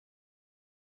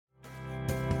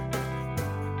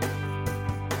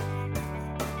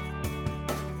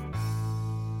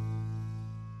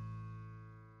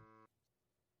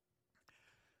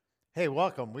Hey,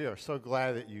 welcome. We are so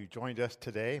glad that you joined us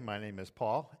today. My name is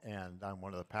Paul, and I'm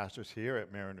one of the pastors here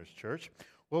at Mariners Church.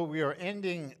 Well, we are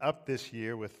ending up this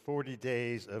year with 40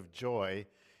 days of joy.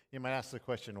 You might ask the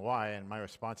question, why? And my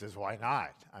response is, why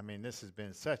not? I mean, this has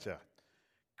been such a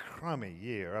crummy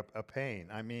year, a pain.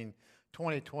 I mean,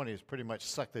 2020 has pretty much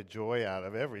sucked the joy out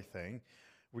of everything.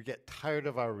 We get tired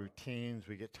of our routines.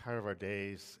 We get tired of our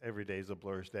days. Every day is a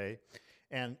blur's day.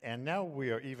 And now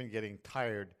we are even getting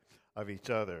tired of each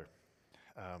other.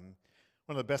 One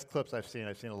of the best clips I've seen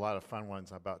a lot of fun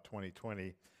ones about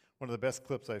 2020. One of the best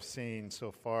clips I've seen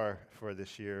so far for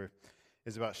this year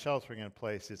is about sheltering in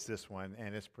place. It's this one,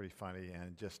 and it's pretty funny,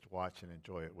 and just watch and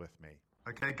enjoy it with me.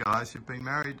 Okay, guys, you've been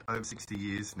married over 60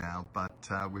 years now, but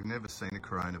we've never seen a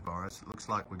coronavirus. It looks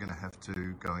like we're going to have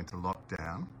to go into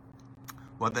lockdown.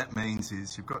 What that means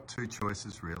is you've got two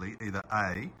choices, really. Either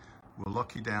A, we'll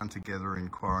lock you down together in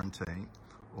quarantine,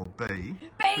 or B...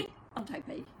 B! I'll take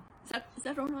B. Is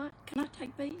that all right? Can I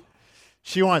take B?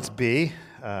 She wants B.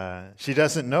 She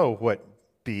doesn't know what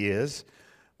B is,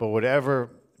 but whatever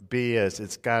B is,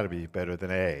 it's got to be better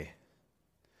than A.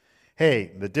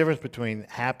 Hey, the difference between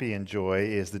happy and joy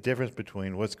is the difference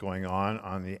between what's going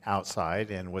on the outside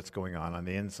and what's going on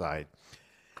the inside.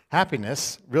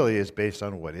 Happiness really is based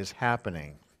on what is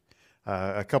happening.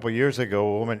 A couple years ago,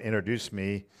 a woman introduced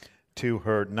me to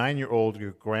her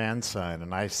 9-year-old grandson,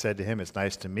 and I said to him, "It's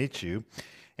nice to meet you."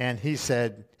 And he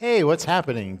said, "Hey, what's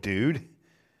happening, dude?"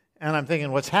 And I'm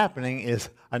thinking, what's happening is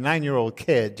a 9-year-old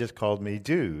kid just called me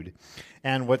dude.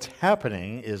 And what's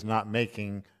happening is not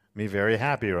making me very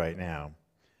happy right now.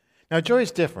 Now, joy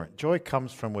is different. Joy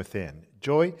comes from within.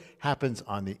 Joy happens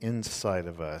on the inside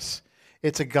of us.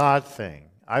 It's a God thing.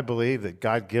 I believe that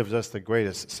God gives us the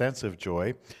greatest sense of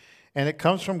joy. And it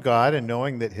comes from God and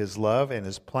knowing that His love and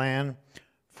His plan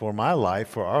for my life,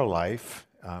 for our life,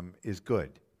 is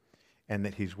good. And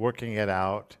that He's working it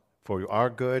out for our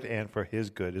good and for His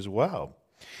good as well.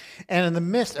 And in the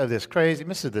midst of this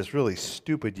really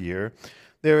stupid year,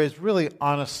 there is really,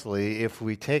 honestly, if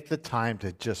we take the time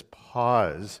to just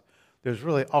pause, there's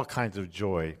really all kinds of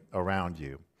joy around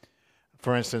you.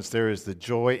 For instance, there is the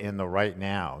joy in the right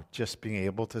now, just being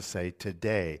able to say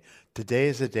today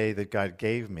is the day that God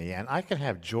gave me, and I can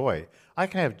have joy. I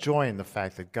can have joy in the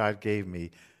fact that God gave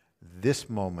me this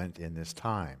moment in this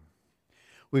time.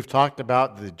 We've talked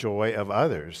about the joy of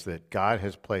others, that God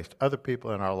has placed other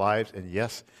people in our lives, and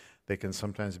yes, they can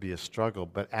sometimes be a struggle,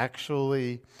 but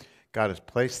actually God has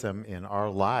placed them in our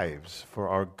lives for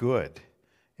our good,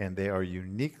 and they are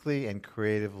uniquely and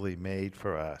creatively made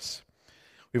for us.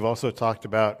 We've also talked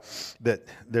about that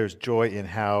there's joy in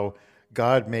how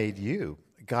God made you.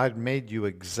 God made you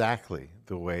exactly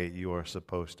the way you are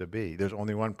supposed to be. There's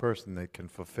only one person that can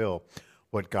fulfill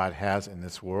what God has in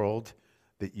this world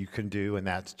that you can do, and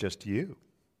that's just you.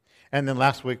 And then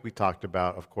last week we talked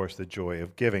about, of course, the joy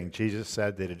of giving. Jesus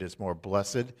said that it is more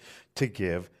blessed to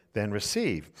give than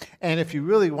receive. And if you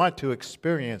really want to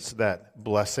experience that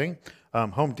blessing,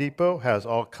 Home Depot has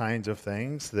all kinds of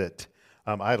things that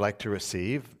I'd like to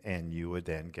receive, and you would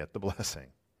then get the blessing.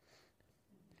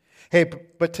 Hey,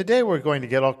 but today we're going to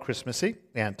get all Christmassy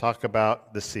and talk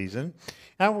about the season.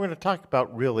 And we're going to talk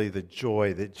about really the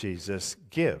joy that Jesus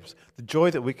gives, the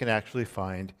joy that we can actually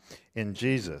find in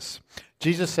Jesus.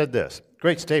 Jesus said this,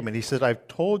 great statement. He said, "I've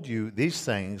told you these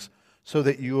things so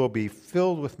that you will be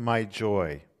filled with my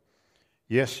joy.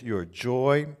 Yes, your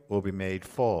joy will be made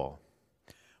full."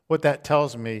 What that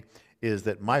tells me is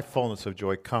that my fullness of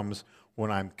joy comes when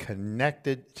I'm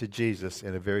connected to Jesus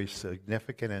in a very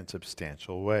significant and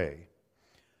substantial way.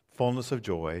 Fullness of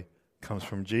joy comes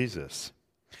from Jesus.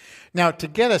 Now, to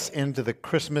get us into the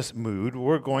Christmas mood,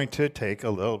 we're going to take a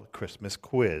little Christmas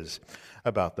quiz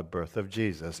about the birth of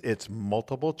Jesus. It's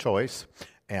multiple choice.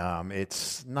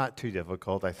 It's not too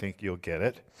difficult. I think you'll get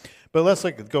it. But let's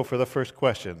go for the first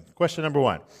question. Question number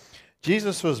 1.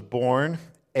 Jesus was born,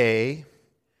 A,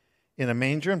 in a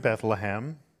manger in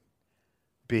Bethlehem,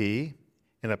 B,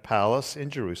 in a palace in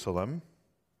Jerusalem,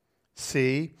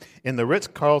 C, in the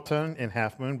Ritz-Carlton in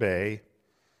Half Moon Bay,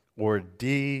 or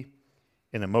D,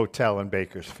 in a motel in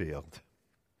Bakersfield?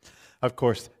 Of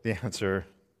course, the answer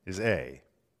is A.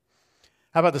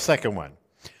 How about the second one?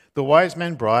 The wise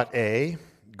men brought A,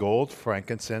 gold,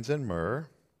 frankincense, and myrrh,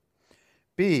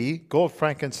 B, gold,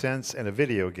 frankincense, and a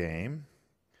video game,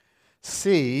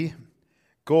 C,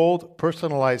 gold,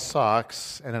 personalized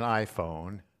socks, and an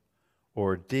iPhone,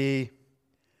 or D,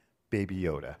 Baby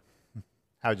Yoda?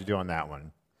 How'd you do on that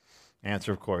one?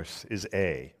 Answer, of course, is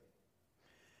A.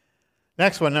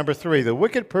 Next one, number 3. The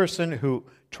wicked person who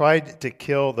tried to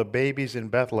kill the babies in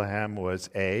Bethlehem was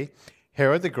A,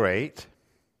 Herod the Great,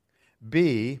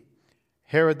 B,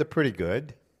 Herod the pretty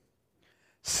good,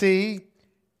 C,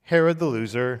 Herod the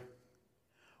loser,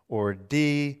 or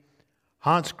D,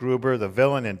 Hans Gruber, the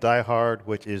villain in Die Hard,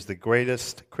 which is the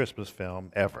greatest Christmas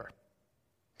film ever.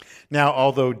 Now,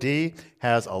 although D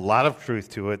has a lot of truth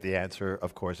to it, the answer,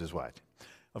 of course, is what?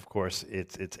 Of course,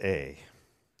 it's A.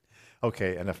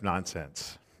 Okay, enough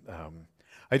nonsense.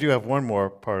 I do have one more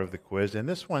part of the quiz, and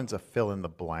this one's a fill in the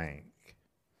blank.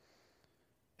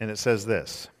 And it says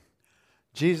this: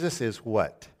 Jesus is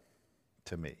what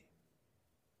to me?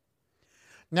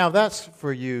 Now, that's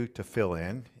for you to fill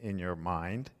in your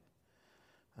mind.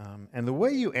 And the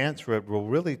way you answer it will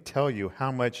really tell you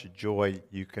how much joy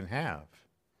you can have.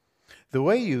 The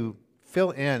way you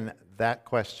fill in that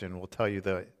question will tell you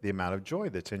the amount of joy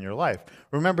that's in your life.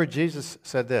 Remember, Jesus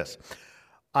said this: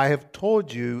 I have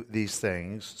told you these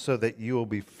things so that you will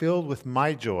be filled with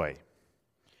my joy.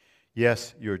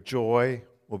 Yes, your joy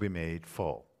will be made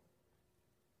full.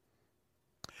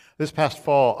 This past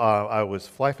fall, I was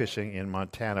fly fishing in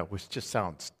Montana, which just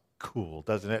sounds cool,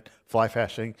 doesn't it? Fly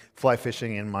fishing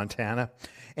in Montana.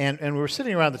 And we were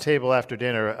sitting around the table after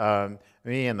dinner,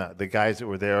 me and the guys that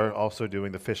were there also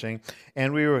doing the fishing,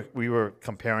 and we were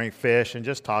comparing fish and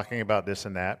just talking about this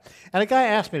and that. And a guy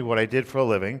asked me what I did for a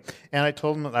living, and I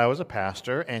told him that I was a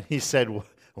pastor, and he said,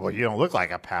 well, you don't look like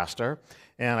a pastor.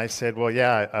 And I said, well,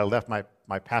 yeah, I left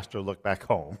my pastor look back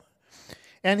home.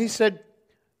 And he said,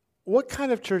 what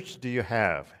kind of church do you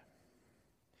have?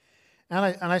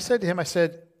 And I said to him, I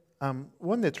said,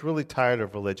 one that's really tired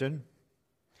of religion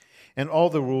and all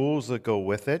the rules that go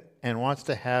with it and wants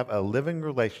to have a living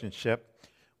relationship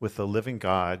with the living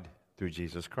God through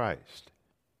Jesus Christ.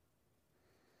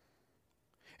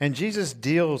 And Jesus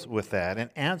deals with that and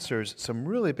answers some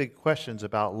really big questions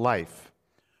about life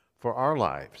for our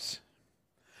lives.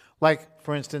 Like,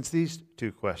 for instance, these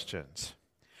two questions.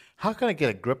 How can I get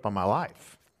a grip on my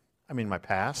life? I mean, my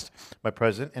past, my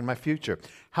present, and my future.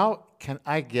 How can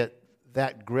I get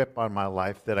that grip on my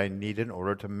life that I need in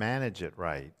order to manage it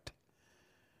right?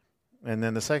 And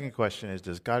then the second question is,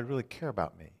 does God really care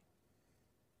about me?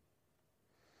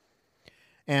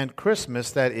 And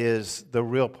Christmas, that is the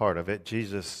real part of it,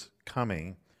 Jesus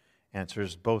coming,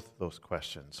 answers both those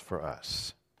questions for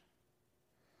us.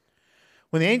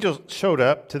 When the angels showed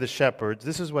up to the shepherds,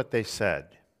 this is what they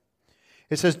said.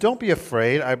 It says, don't be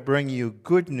afraid, I bring you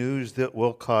good news that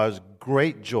will cause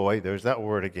great joy, there's that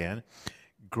word again,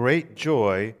 great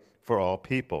joy for all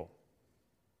people.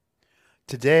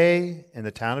 Today, in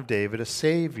the town of David, a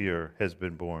Savior has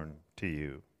been born to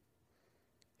you.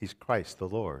 He's Christ the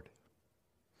Lord.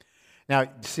 Now, you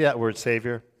see that word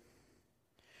Savior?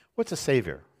 What's a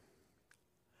Savior?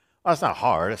 Oh, it's not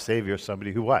hard. A Savior is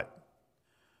somebody who what?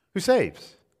 Who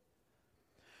saves.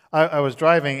 I was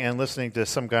driving and listening to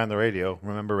some guy on the radio.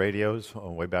 Remember radios?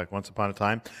 Oh, way back once upon a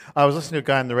time. I was listening to a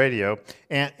guy on the radio,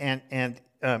 and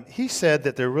he said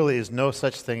that there really is no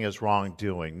such thing as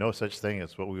wrongdoing, no such thing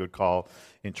as what we would call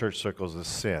in church circles as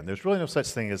sin. There's really no such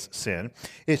thing as sin.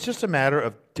 It's just a matter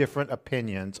of different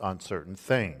opinions on certain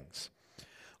things,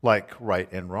 like right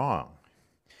and wrong.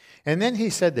 And then he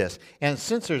said this, and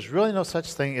since there's really no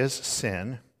such thing as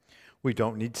sin, we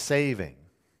don't need saving.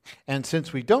 And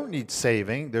since we don't need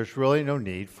saving, there's really no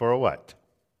need for a what?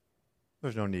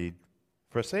 There's no need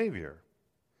for a Savior.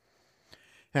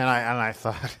 And I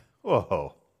thought,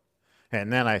 whoa.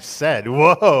 And then I said,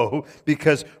 whoa,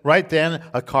 because right then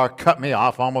a car cut me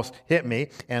off, almost hit me,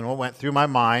 and what went through my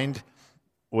mind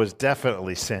was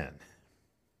definitely sin.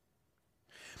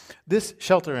 This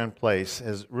shelter in place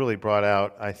has really brought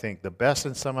out, I think, the best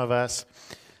in some of us,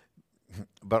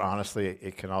 but honestly,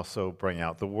 it can also bring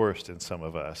out the worst in some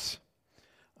of us.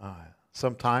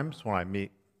 Sometimes when I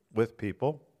meet with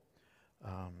people,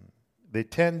 they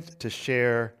tend to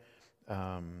share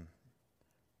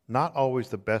not always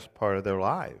the best part of their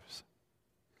lives.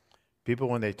 People,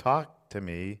 when they talk to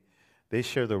me, they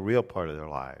share the real part of their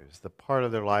lives, the part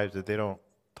of their lives that they don't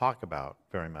talk about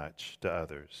very much to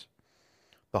others,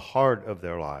 the heart of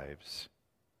their lives.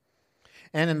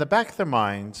 And in the back of their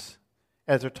minds,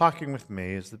 as they're talking with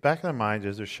me, as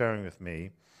they're sharing with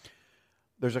me,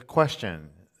 there's a question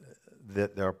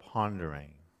that they're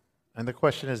pondering. And the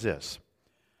question is this: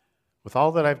 with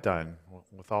all that I've done,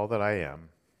 with all that I am,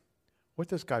 what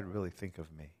does God really think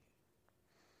of me?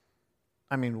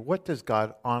 I mean, what does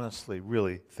God honestly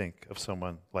really think of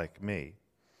someone like me?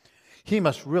 He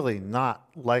must really not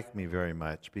like me very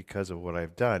much because of what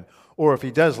I've done. Or if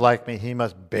he does like me, he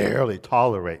must barely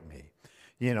tolerate me.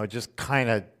 Just kind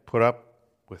of put up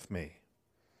with me.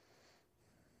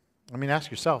 I mean,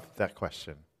 ask yourself that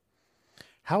question.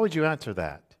 How would you answer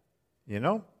that?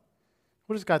 What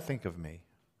does God think of me?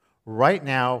 Right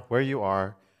now, where you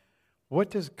are, what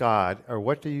does God, or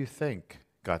what do you think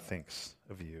God thinks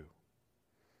of you?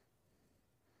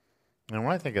 And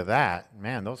when I think of that,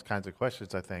 man, those kinds of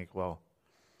questions, I think, well,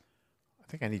 I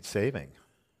think I need saving.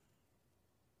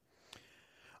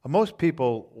 Most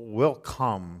people will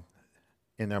come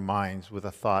in their minds with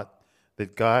a thought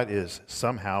that God is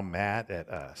somehow mad at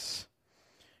us.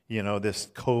 You know, this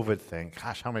COVID thing,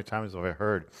 gosh, how many times have I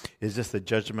heard? Is this the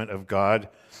judgment of God,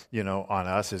 on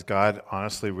us? Is God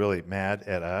honestly really mad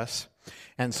at us?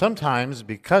 And sometimes,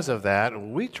 because of that,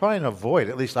 we try and avoid,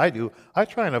 at least I do, I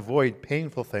try and avoid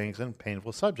painful things and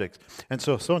painful subjects. And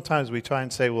so sometimes we try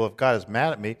and say, well, if God is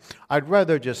mad at me, I'd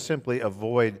rather just simply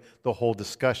avoid the whole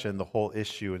discussion, the whole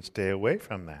issue, and stay away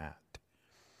from that.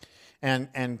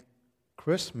 And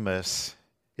Christmas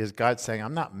is God saying,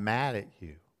 I'm not mad at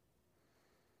you.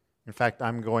 In fact,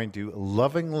 I'm going to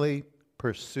lovingly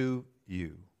pursue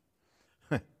you,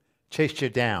 chase you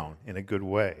down in a good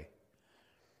way.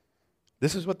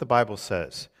 This is what the Bible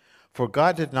says. For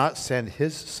God did not send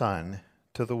his Son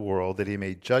to the world that he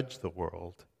may judge the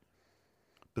world,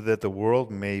 but that the world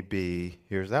may be,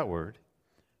 here's that word,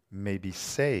 may be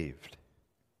saved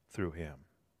through him.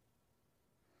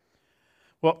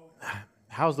 Well,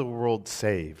 how's the world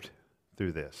saved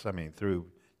through this? I mean, through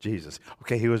Jesus.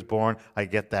 Okay, he was born, I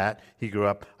get that. He grew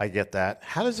up, I get that.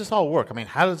 How does this all work? I mean,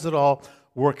 how does it all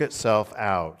work itself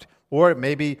out? Or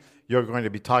maybe you're going to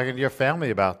be talking to your family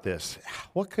about this.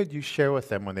 What could you share with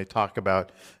them when they talk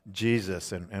about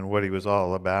Jesus and what he was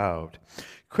all about?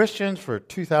 Christians for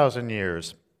 2,000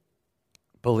 years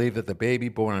believe that the baby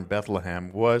born in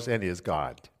Bethlehem was and is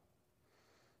God.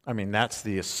 I mean, that's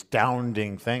the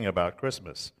astounding thing about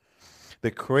Christmas.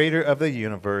 The creator of the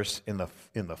universe in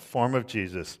the form of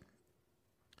Jesus,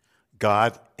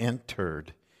 God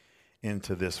entered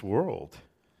into this world.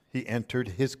 He entered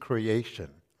his creation.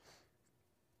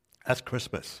 That's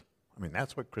Christmas. I mean,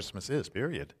 that's what Christmas is,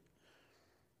 period.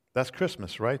 That's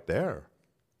Christmas right there.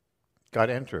 God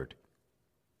entered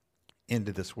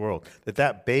into this world.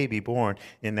 That baby born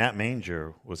in that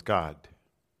manger was God.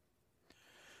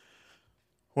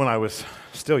 When I was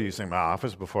still using my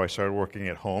office before I started working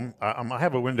at home, I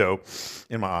have a window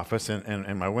in my office,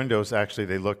 and my windows actually,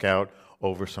 they look out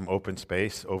over some open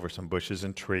space, over some bushes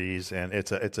and trees, and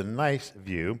it's a nice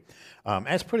view. And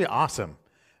it's pretty awesome.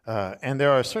 And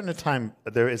there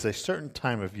is a certain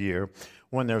time of year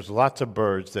when there's lots of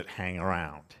birds that hang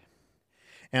around.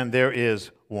 And there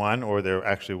is one, or there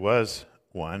actually was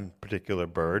one particular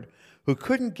bird, who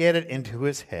couldn't get it into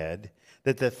his head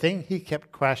that the thing he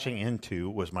kept crashing into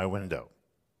was my window.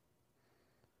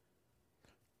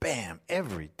 Bam,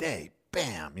 every day,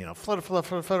 bam, flutter, flutter,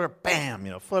 flutter, flutter,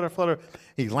 bam, flutter, flutter.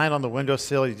 He'd land on the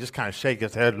windowsill, he'd just kind of shake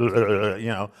his head,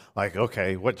 like,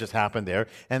 okay, what just happened there?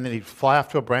 And then he'd fly off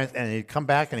to a branch, and he'd come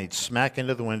back, and he'd smack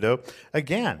into the window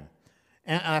again.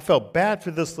 And I felt bad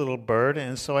for this little bird,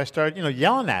 and so I started,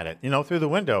 yelling at it, through the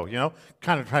window,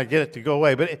 kind of trying to get it to go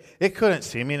away. But it couldn't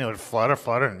see me, and it would flutter,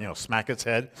 flutter, and, smack its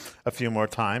head a few more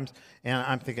times. And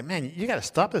I'm thinking, man, you got to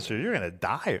stop this or you're going to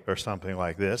die or something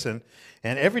like this. And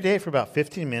every day for about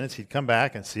 15 minutes, he'd come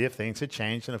back and see if things had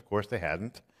changed, and, of course, they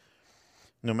hadn't.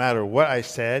 No matter what I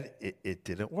said, it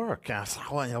didn't work. And I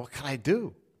thought, well, what can I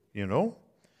do,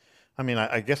 I mean,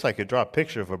 I guess I could draw a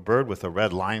picture of a bird with a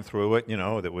red line through it,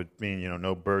 that would mean,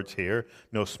 no birds here,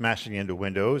 no smashing into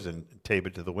windows, and tape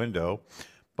it to the window.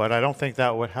 But I don't think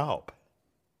that would help.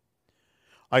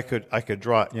 I could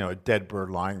draw, a dead bird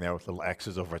lying there with little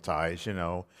X's over its eyes,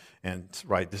 and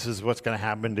right, this is what's going to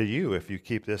happen to you if you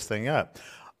keep this thing up.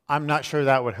 I'm not sure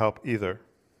that would help either.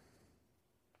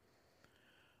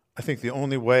 I think the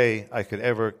only way I could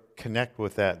ever connect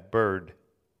with that bird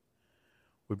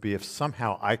would be if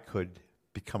somehow I could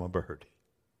become a bird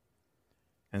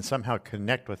and somehow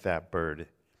connect with that bird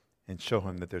and show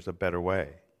him that there's a better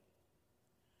way.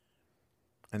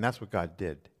 And that's what God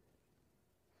did.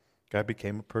 God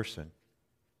became a person.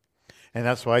 And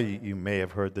that's why you may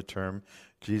have heard the term,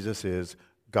 Jesus is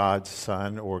God's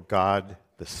Son or God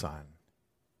the Son.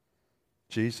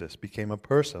 Jesus became a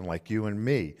person like you and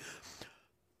me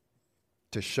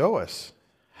to show us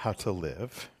how to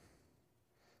live.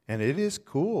 And it is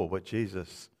cool what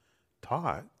Jesus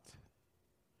taught,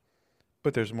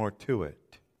 but there's more to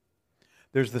it.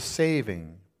 There's the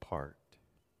saving part.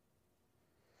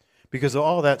 Because of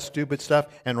all that stupid stuff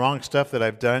and wrong stuff that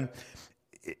I've done,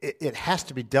 it has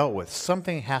to be dealt with.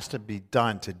 Something has to be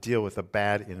done to deal with the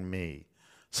bad in me.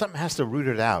 Something has to root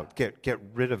it out, get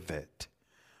rid of it.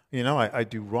 I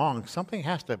do wrong. Something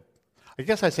has to, I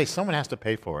guess I say someone has to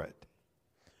pay for it.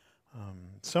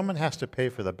 Someone has to pay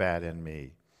for the bad in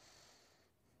me.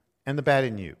 And the bad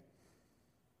in you.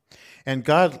 And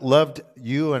God loved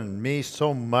you and me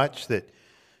so much that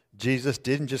Jesus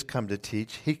didn't just come to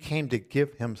teach, he came to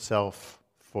give himself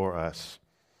for us,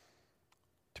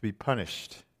 to be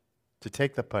punished, to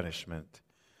take the punishment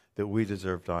that we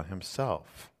deserved on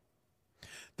himself.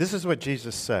 This is what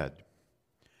Jesus said.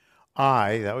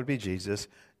 I, that would be Jesus,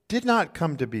 did not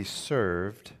come to be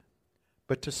served,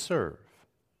 but to serve,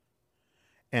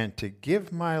 and to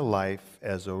give my life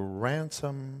as a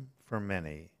ransom for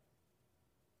many.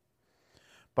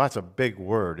 But that's a big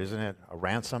word, isn't it? A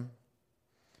ransom?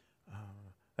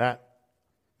 That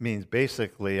means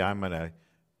basically I'm going to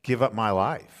give up my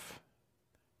life.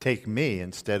 Take me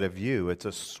instead of you. It's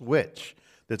a switch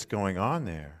that's going on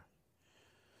there.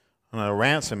 And a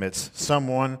ransom, it's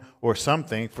someone or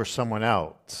something for someone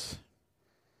else.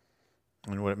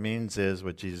 And what it means is,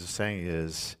 what Jesus is saying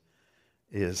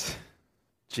is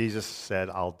Jesus said,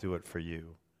 I'll do it for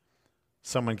you.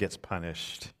 Someone gets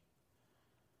punished.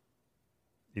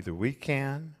 Either we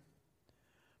can,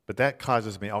 but that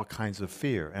causes me all kinds of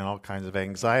fear and all kinds of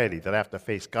anxiety that I have to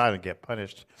face God and get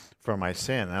punished for my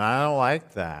sin. And I don't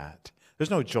like that. There's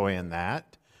no joy in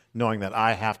that, knowing that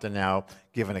I have to now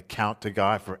give an account to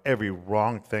God for every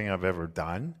wrong thing I've ever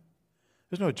done.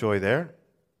 There's no joy there.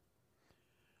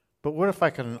 But what if I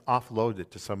can offload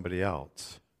it to somebody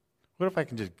else? What if I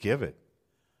can just give it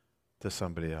to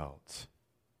somebody else?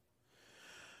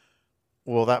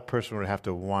 Well, that person would have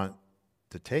to want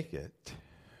to take it.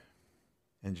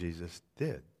 And Jesus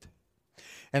did.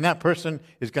 And that person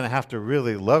is going to have to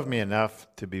really love me enough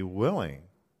to be willing.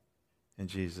 And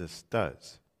Jesus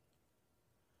does.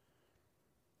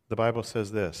 The Bible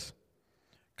says this: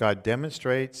 God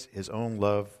demonstrates his own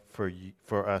love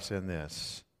for us in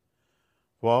this.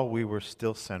 While we were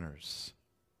still sinners,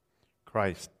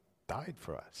 Christ died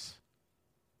for us.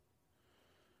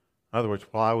 In other words,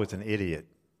 while I was an idiot,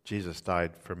 Jesus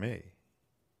died for me.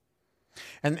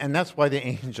 And that's why the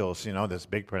angels, this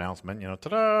big pronouncement,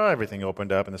 ta-da, everything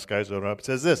opened up and the skies opened up. It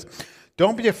says this: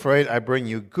 don't be afraid, I bring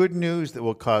you good news that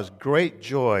will cause great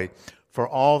joy for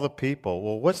all the people.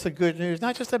 Well, what's the good news?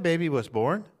 Not just a baby was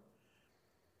born,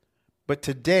 but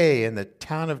today in the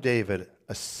town of David,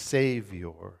 a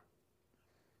Savior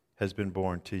has been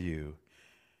born to you.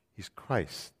 He's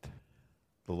Christ,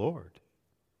 the Lord.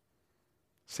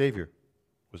 Savior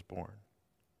was born.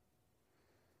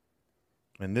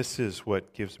 And this is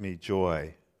what gives me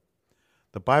joy.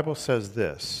 The Bible says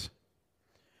this: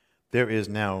 there is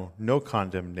now no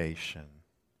condemnation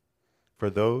for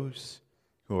those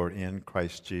who are in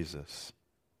Christ Jesus.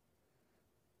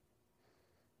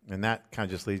 And that kind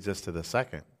of just leads us to the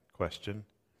second question.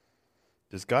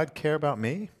 Does God care about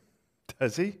me?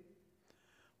 Does he?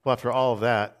 Well, after all of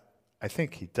that, I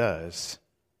think he does.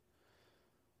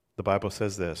 The Bible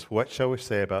says this: what shall we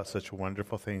say about such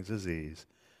wonderful things as these?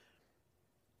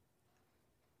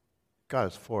 God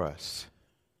is for us.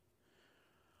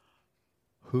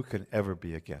 Who can ever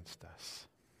be against us?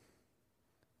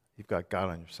 You've got God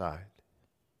on your side.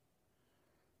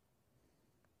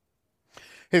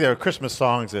 Hey, there are Christmas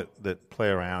songs that play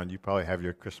around. You probably have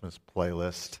your Christmas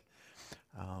playlist.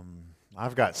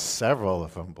 I've got several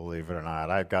of them, believe it or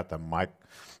not. I've got the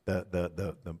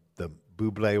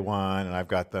Bublé one, and I've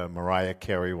got the Mariah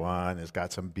Carey one. It's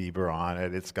got some Bieber on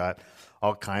it. It's got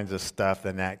all kinds of stuff,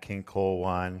 the Nat King Cole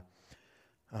one.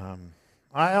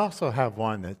 I also have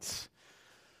one that's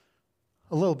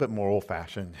a little bit more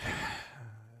old-fashioned.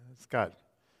 It's got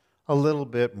a little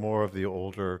bit more of the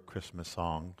older Christmas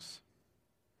songs.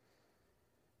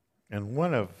 And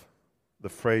one of the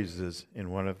phrases in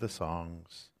one of the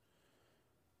songs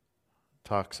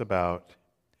talks about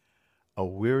a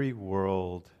weary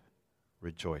world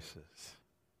rejoices.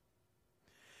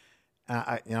 And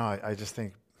I just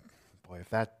think, boy, if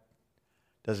that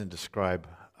doesn't describe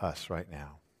us right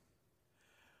now.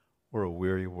 We're a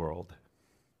weary world.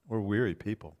 We're weary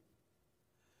people.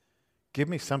 Give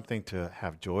me something to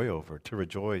have joy over, to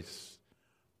rejoice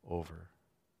over.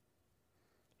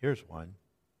 Here's one.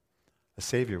 A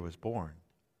Savior was born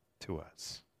to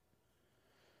us.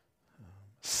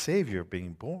 Savior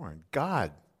being born.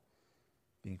 God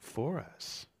being for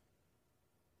us.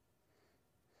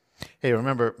 Hey,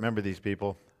 remember these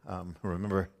people?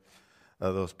 Remember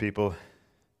those people,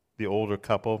 the older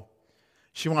couple?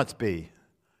 She wants B.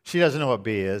 She doesn't know what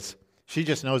B is. She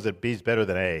just knows that B's better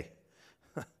than A.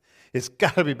 It's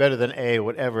got to be better than A,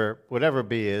 whatever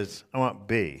B is. I want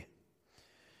B.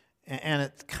 And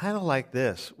it's kind of like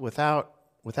this. Without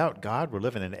God, we're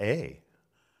living in A.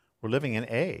 We're living in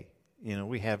A.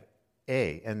 We have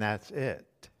A, and that's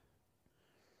it.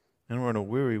 And we're in a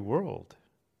weary world.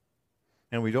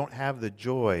 And we don't have the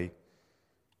joy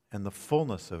and the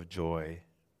fullness of joy.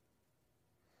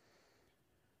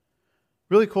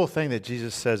 Really cool thing that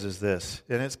Jesus says is this,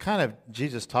 and it's kind of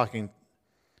Jesus talking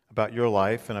about your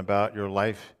life and about your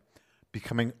life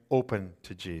becoming open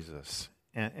to Jesus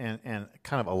and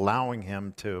kind of allowing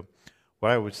him to,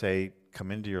 what I would say, come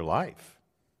into your life.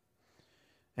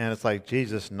 And it's like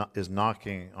Jesus is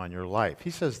knocking on your life. He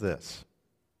says this,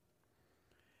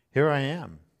 Here I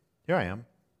am.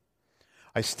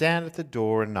 I stand at the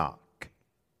door and knock.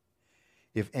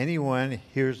 If anyone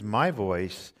hears my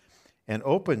voice and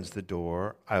opens the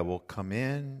door, I will come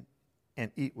in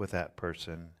and eat with that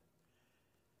person,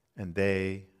 and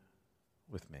they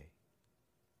with me.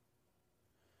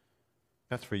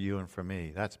 That's for you and for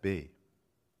me. That's B.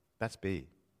 That's B.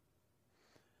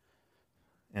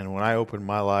 And when I opened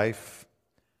my life,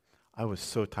 I was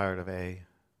so tired of A.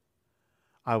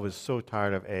 I was so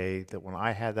tired of A that when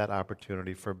I had that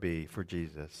opportunity for B, for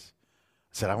Jesus,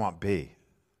 I said, I want B.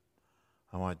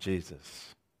 I want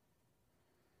Jesus.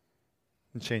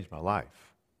 It changed my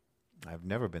life. I've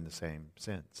never been the same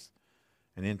since.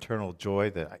 An internal joy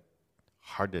that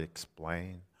hard to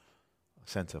explain, a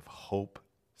sense of hope,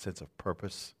 sense of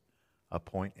purpose, a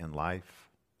point in life,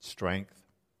 strength.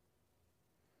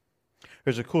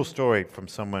 There's a cool story from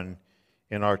someone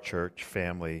in our church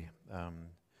family.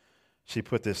 She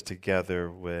put this together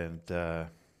when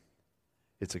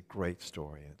it's a great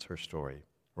story. It's her story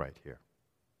right here.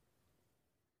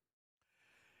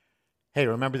 Hey,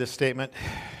 remember this statement?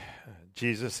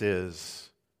 Jesus is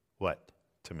what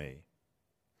to me?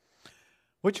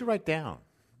 What'd you write down?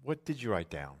 What did you write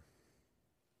down?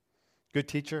 Good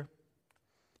teacher?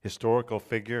 Historical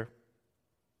figure?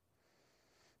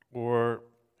 Or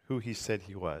who he said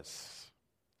he was?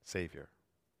 Savior.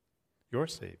 Your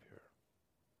Savior.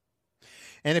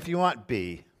 And if you want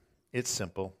B, it's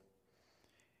simple.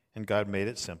 And God made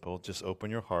it simple. Just open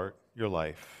your heart, your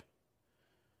life,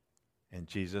 and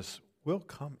Jesus will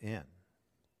come in.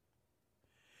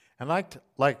 And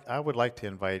I would like to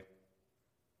invite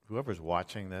whoever's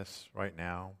watching this right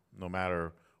now, no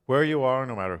matter where you are,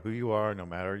 no matter who you are, no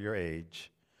matter your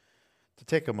age, to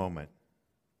take a moment,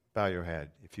 bow your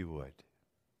head if you would.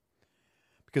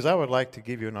 Because I would like to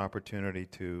give you an opportunity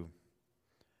to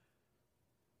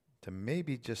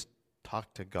maybe just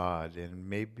talk to God, and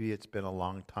maybe it's been a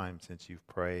long time since you've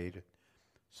prayed,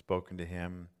 spoken to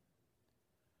him.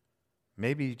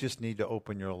 Maybe you just need to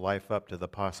open your life up to the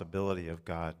possibility of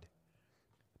God,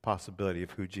 the possibility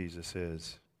of who Jesus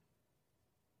is.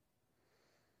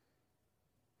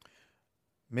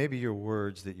 Maybe your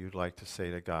words that you'd like to say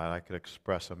to God, I could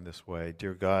express them this way.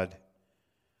 Dear God,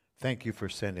 thank you for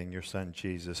sending your son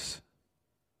Jesus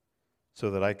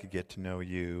so that I could get to know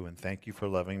you, and thank you for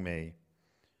loving me.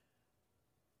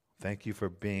 Thank you for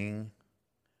being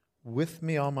with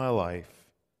me all my life,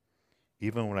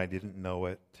 even when I didn't know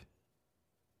it.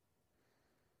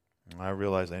 I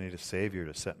realize I need a Savior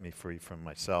to set me free from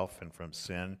myself and from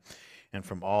sin and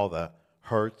from all the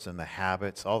hurts and the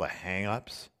habits, all the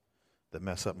hang-ups that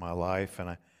mess up my life. And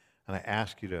I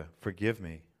ask you to forgive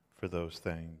me for those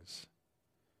things.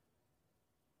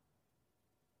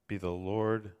 Be the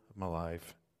Lord of my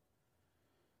life.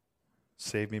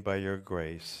 Save me by your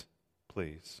grace,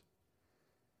 please.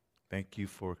 Thank you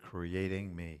for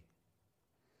creating me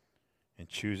and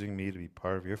choosing me to be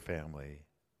part of your family.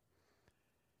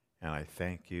 And I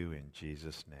thank you in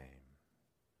Jesus' name.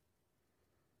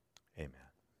 Amen.